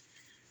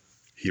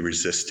 He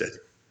resisted.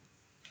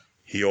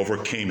 He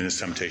overcame in his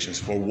temptations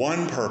for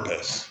one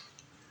purpose,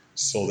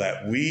 so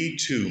that we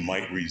too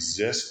might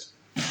resist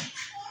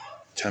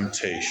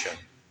temptation,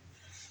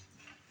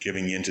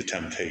 giving in to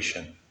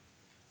temptation,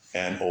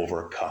 and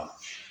overcome.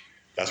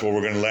 That's where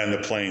we're going to land the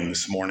plane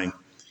this morning,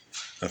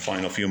 in the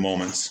final few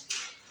moments.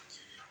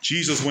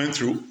 Jesus went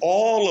through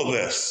all of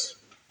this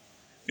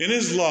in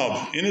his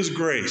love, in his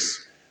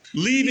grace,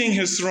 leaving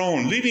his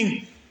throne,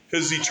 leaving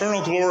his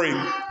eternal glory,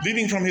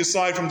 leaving from his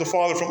side, from the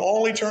Father, from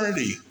all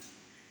eternity.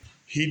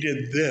 He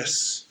did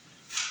this,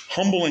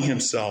 humbling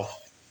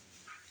himself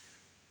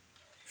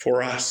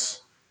for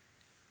us.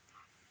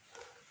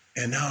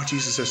 And now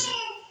Jesus says,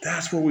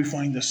 that's where we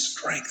find the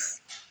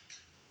strength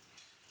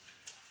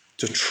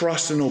to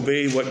trust and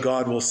obey what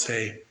God will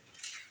say,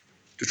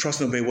 to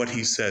trust and obey what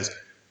he says.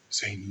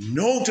 Say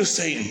no to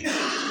Satan,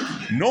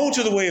 no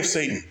to the way of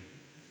Satan,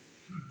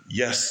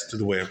 yes to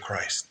the way of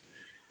Christ.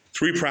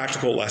 3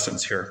 practical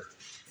lessons here.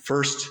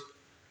 First,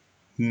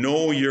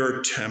 know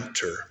your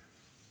tempter,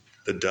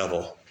 the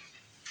devil.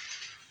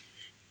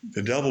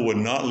 The devil would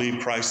not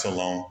leave Christ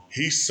alone.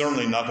 He's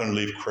certainly not going to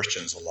leave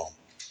Christians alone.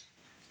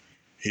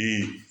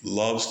 He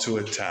loves to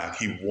attack.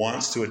 He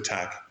wants to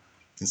attack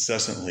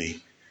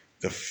incessantly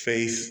the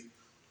faith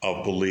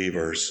of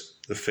believers,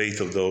 the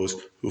faith of those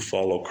who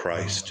follow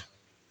Christ.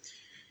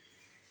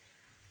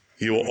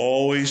 He will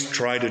always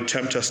try to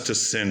tempt us to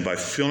sin by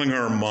filling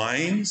our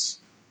minds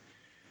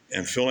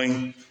and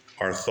filling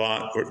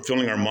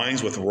our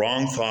minds with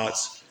wrong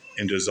thoughts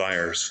and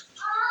desires.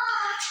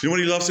 You know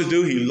what he loves to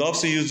do? He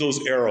loves to use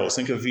those arrows,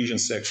 think of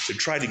Ephesians 6, to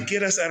try to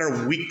get us at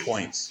our weak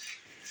points,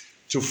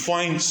 to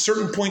find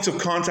certain points of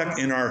contact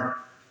in our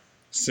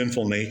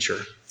sinful nature.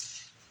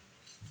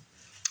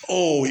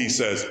 Oh, he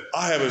says,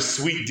 I have a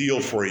sweet deal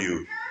for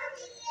you.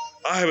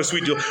 I have a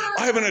sweet deal.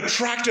 I have an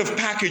attractive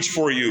package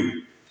for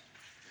you.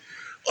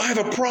 I have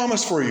a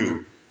promise for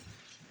you.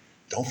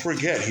 Don't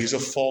forget, he's a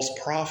false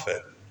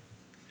prophet.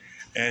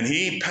 And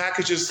he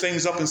packages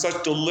things up in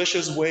such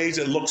delicious ways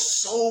that look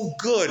so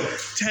good,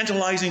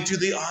 tantalizing to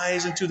the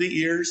eyes and to the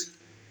ears.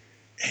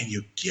 And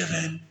you give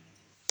in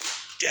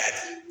dead.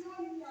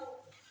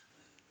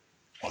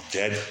 Well,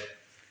 dead,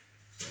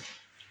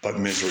 but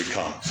misery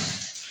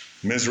comes.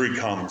 Misery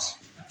comes.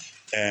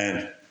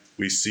 And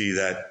we see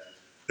that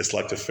it's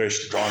like the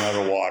fish drawn out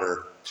of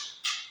water,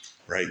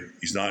 right?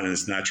 He's not in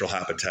his natural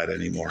habitat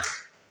anymore.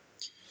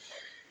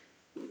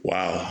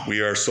 Wow,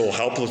 we are so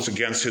helpless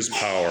against his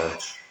power.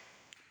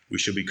 We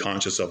should be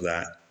conscious of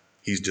that.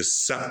 He's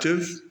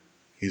deceptive.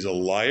 He's a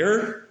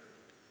liar.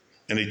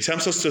 And he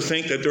tempts us to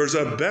think that there's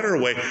a better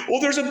way.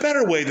 Well, there's a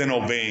better way than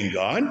obeying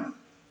God.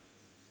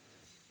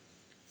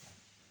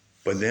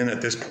 But then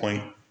at this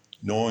point,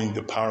 knowing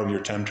the power of your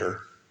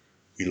tempter,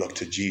 we look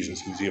to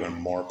Jesus, who's even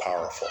more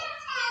powerful.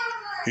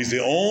 He's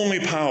the only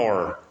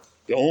power,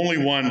 the only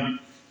one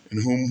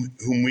in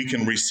whom we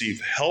can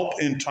receive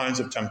help in times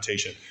of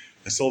temptation.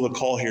 And so the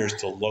call here is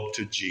to look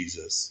to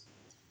Jesus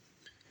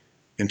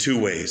in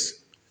 2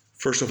 ways.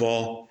 First of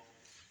all,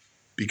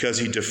 because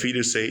he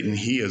defeated Satan,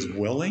 he is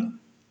willing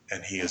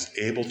and he is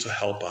able to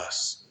help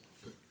us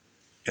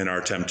in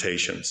our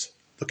temptations.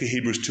 Look at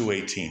Hebrews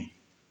 2:18.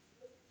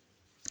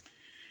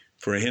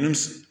 For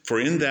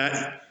in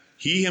that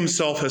he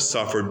himself has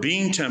suffered,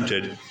 being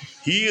tempted,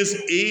 he is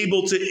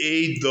able to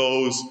aid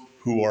those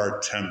who are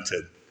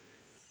tempted.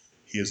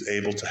 He is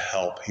able to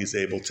help. He's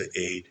able to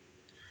aid.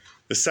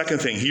 The second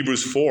thing,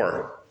 Hebrews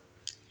 4,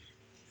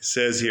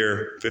 says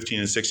here, 15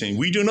 and 16,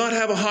 we do not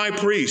have a high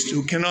priest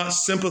who cannot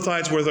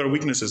sympathize with our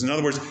weaknesses. In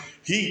other words,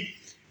 he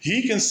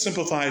can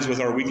sympathize with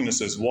our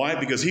weaknesses. Why?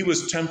 Because he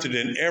was tempted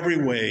in every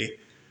way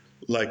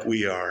like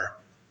we are,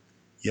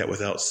 yet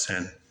without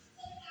sin.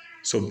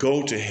 So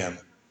go to him.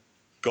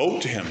 Go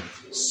to him.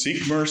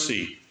 Seek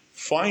mercy.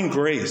 Find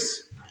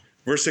grace.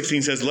 Verse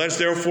 16 says, let us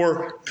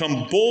therefore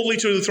come boldly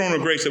to the throne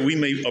of grace that we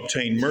may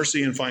obtain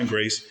mercy and find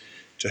grace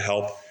to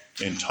help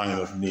in time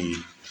of need.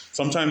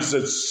 Sometimes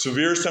the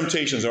severest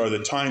temptations are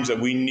the times that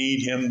we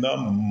need him the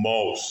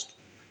most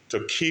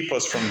to keep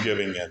us from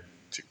giving in,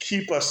 to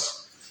keep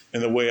us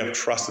in the way of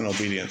trust and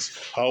obedience.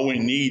 How we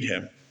need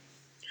him.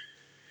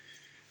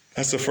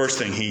 That's the first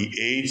thing. He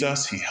aids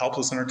us. He helps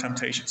us in our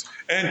temptations.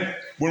 And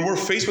when we're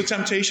faced with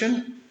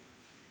temptation,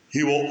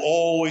 he will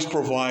always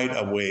provide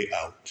a way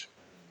out.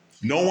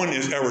 No one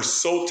is ever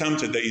so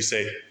tempted that you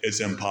say, it's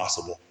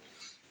impossible.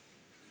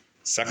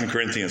 2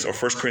 Corinthians or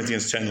 1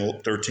 Corinthians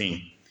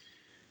 10:13.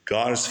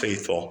 God is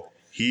faithful.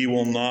 He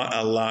will not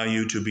allow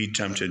you to be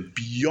tempted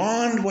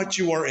beyond what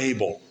you are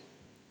able.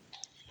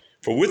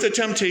 For with the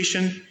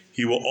temptation,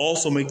 he will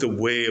also make the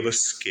way of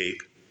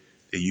escape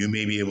that you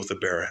may be able to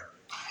bear it.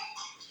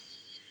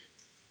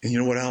 And you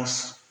know what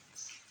else?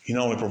 He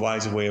not only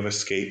provides a way of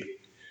escape,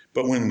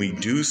 but when we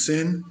do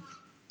sin,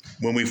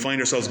 when we find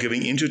ourselves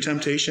giving into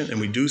temptation and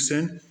we do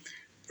sin,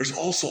 there's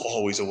also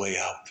always a way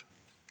out.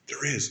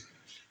 There is.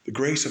 The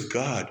grace of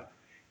God.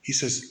 He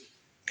says,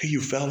 okay,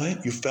 you fell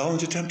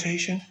into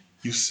temptation,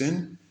 you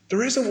sinned.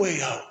 There is a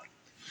way out.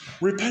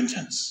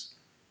 Repentance.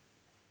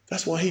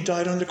 That's why he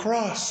died on the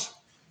cross.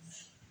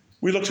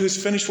 We look to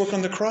his finished work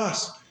on the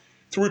cross.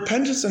 Through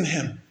repentance in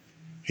him,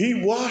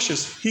 he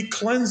washes, he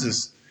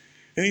cleanses.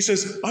 And he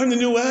says, I'm the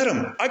new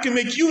Adam. I can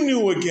make you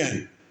new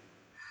again.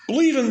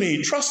 Believe in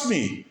me, trust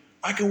me.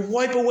 I can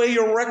wipe away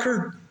your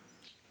record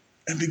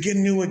and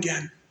begin new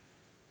again.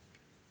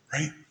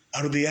 Right?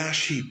 Out of the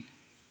ash heap,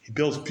 he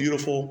builds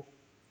beautiful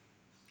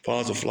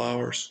vases of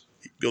flowers.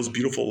 He builds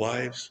beautiful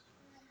lives.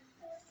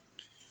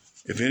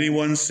 If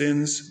anyone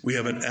sins, we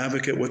have an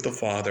advocate with the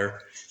Father,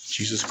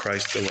 Jesus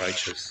Christ the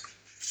righteous.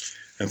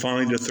 And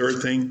finally, the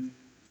third thing,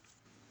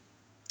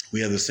 we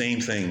have the same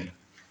thing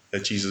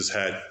that Jesus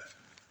had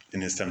in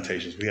his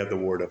temptations. We have the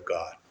Word of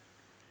God.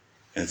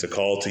 And it's a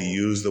call to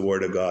use the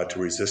Word of God to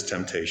resist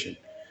temptation.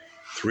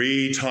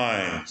 3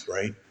 times,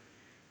 right?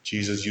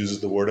 Jesus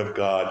uses the Word of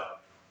God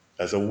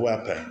as a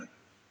weapon,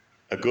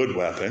 a good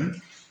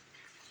weapon.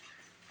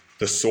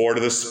 The sword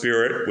of the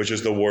Spirit, which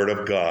is the Word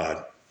of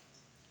God.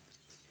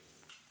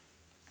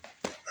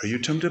 Are you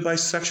tempted by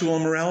sexual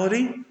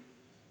immorality?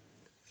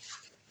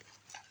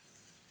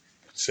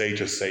 Say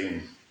to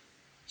Satan.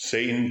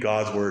 Satan,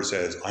 God's Word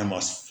says, I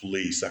must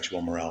flee sexual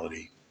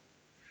immorality.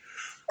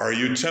 Are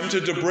you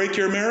tempted to break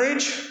your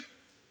marriage?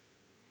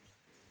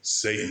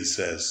 Satan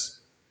says,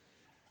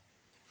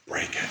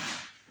 break it.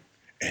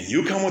 And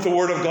you come with the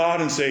Word of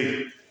God and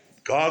say,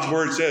 God's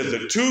Word says,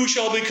 the 2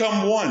 shall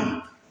become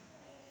 1.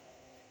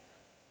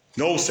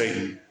 No,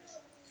 Satan.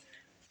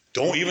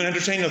 Don't even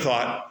entertain the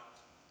thought.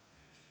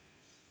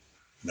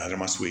 Neither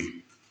must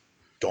we.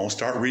 Don't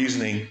start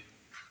reasoning.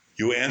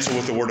 You answer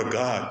with the Word of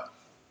God.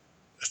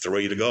 That's the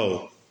way to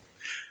go.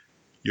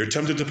 You're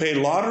tempted to pay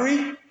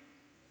lottery?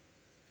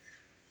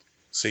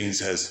 Satan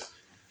says,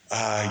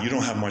 you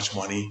don't have much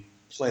money.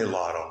 Play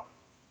lotto.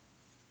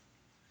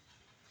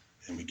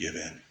 And we give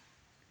in.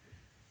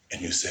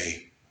 And you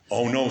say,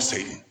 oh no,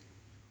 Satan.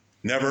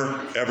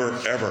 Never, ever,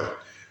 ever.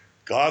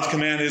 God's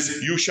command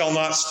is, you shall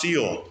not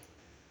steal.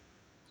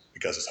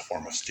 Because it's a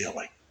form of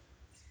stealing.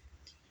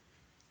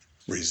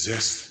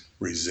 Resist,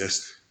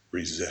 resist,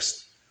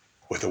 resist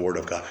with the Word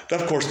of God.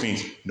 That, of course,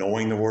 means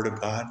knowing the Word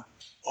of God.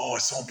 Oh,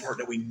 it's so important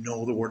that we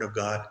know the Word of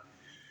God.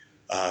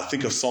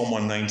 Think of Psalm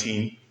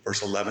 119,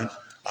 verse 11.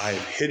 I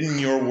have hidden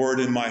your word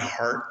in my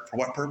heart. For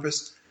what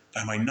purpose?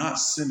 That I might not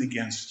sin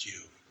against you.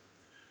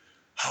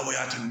 How we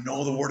ought to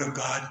know the Word of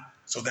God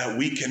so that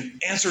we can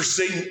answer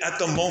Satan at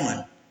the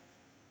moment,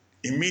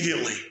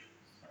 immediately.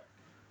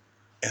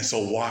 And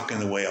so walk in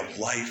the way of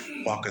life,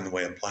 walk in the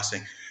way of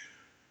blessing.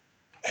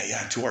 And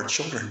yeah, to our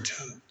children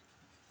too.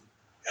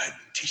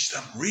 Teach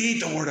them,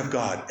 read the Word of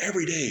God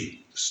every day,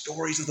 the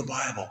stories of the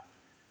Bible,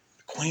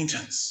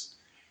 acquaintance.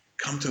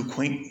 Come to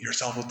acquaint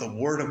yourself with the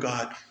Word of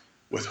God,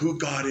 with who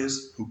God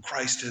is, who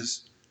Christ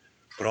is,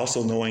 but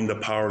also knowing the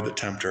power of the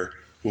tempter,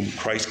 whom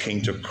Christ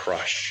came to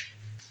crush.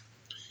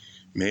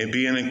 May it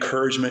be an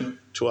encouragement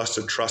to us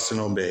to trust and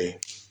obey.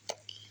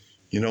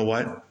 You know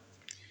what?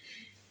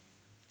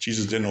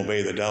 Jesus didn't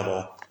obey the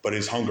devil, but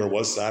his hunger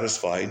was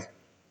satisfied,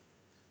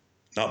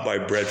 not by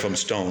bread from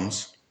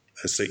stones,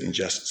 as Satan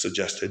just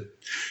suggested.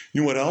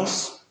 You know what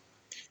else?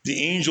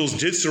 The angels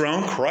did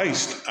surround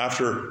Christ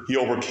after he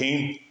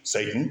overcame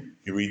Satan.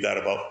 You read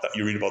about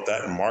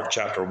that in Mark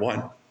chapter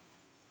 1.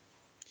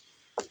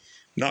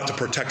 Not to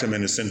protect him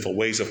in his sinful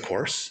ways, of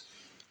course.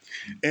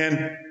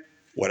 And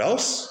what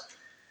else?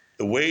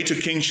 The way to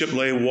kingship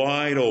lay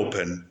wide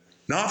open,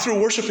 not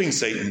through worshiping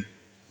Satan,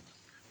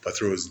 but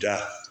through his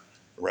death,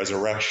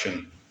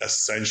 resurrection,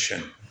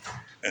 ascension,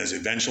 and his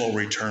eventual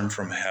return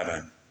from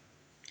heaven.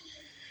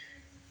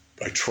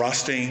 By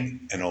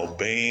trusting and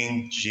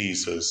obeying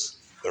Jesus,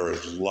 there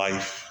is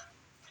life,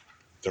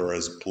 there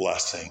is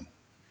blessing.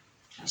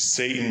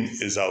 Satan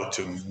is out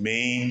to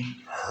maim,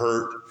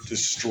 hurt,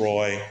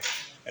 destroy,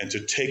 and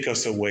to take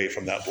us away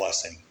from that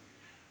blessing.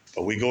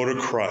 But we go to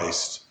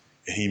Christ,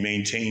 and he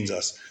maintains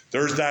us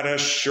There's that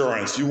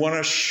assurance. You want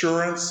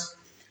assurance?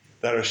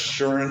 That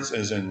assurance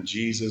is in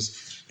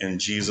Jesus and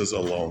Jesus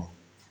alone.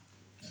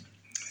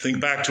 Think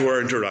back to our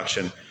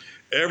introduction.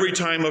 Every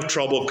time of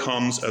trouble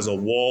comes as a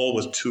wall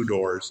with two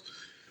doors.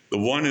 The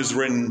one is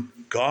written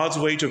God's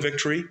way to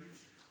victory,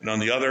 and on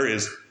the other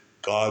is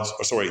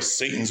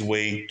Satan's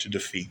way to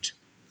defeat.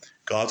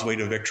 God's way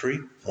to victory,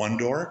 one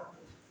door.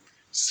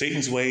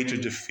 Satan's way to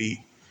defeat,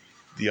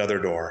 the other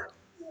door.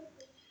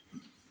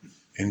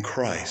 In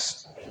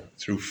Christ,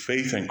 through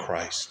faith in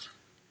Christ,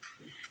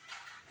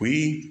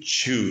 we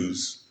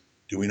choose,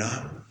 do we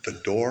not, the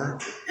door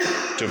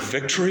to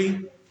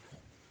victory?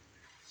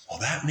 Well,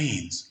 that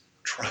means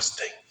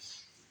trusting,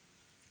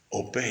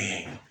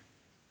 obeying.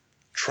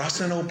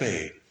 Trust and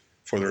obey,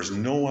 for there's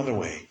no other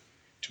way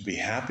to be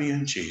happy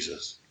in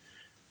Jesus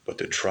but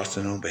to trust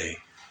and obey,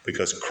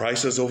 because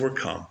Christ has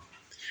overcome.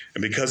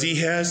 And because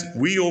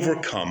we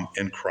overcome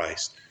in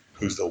Christ,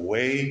 who's the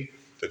way,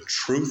 the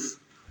truth,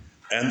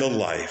 and the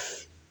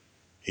life.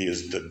 He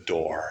is the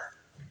door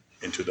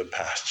into the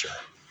pasture,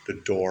 the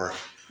door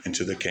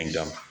into the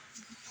kingdom.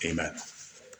 Amen.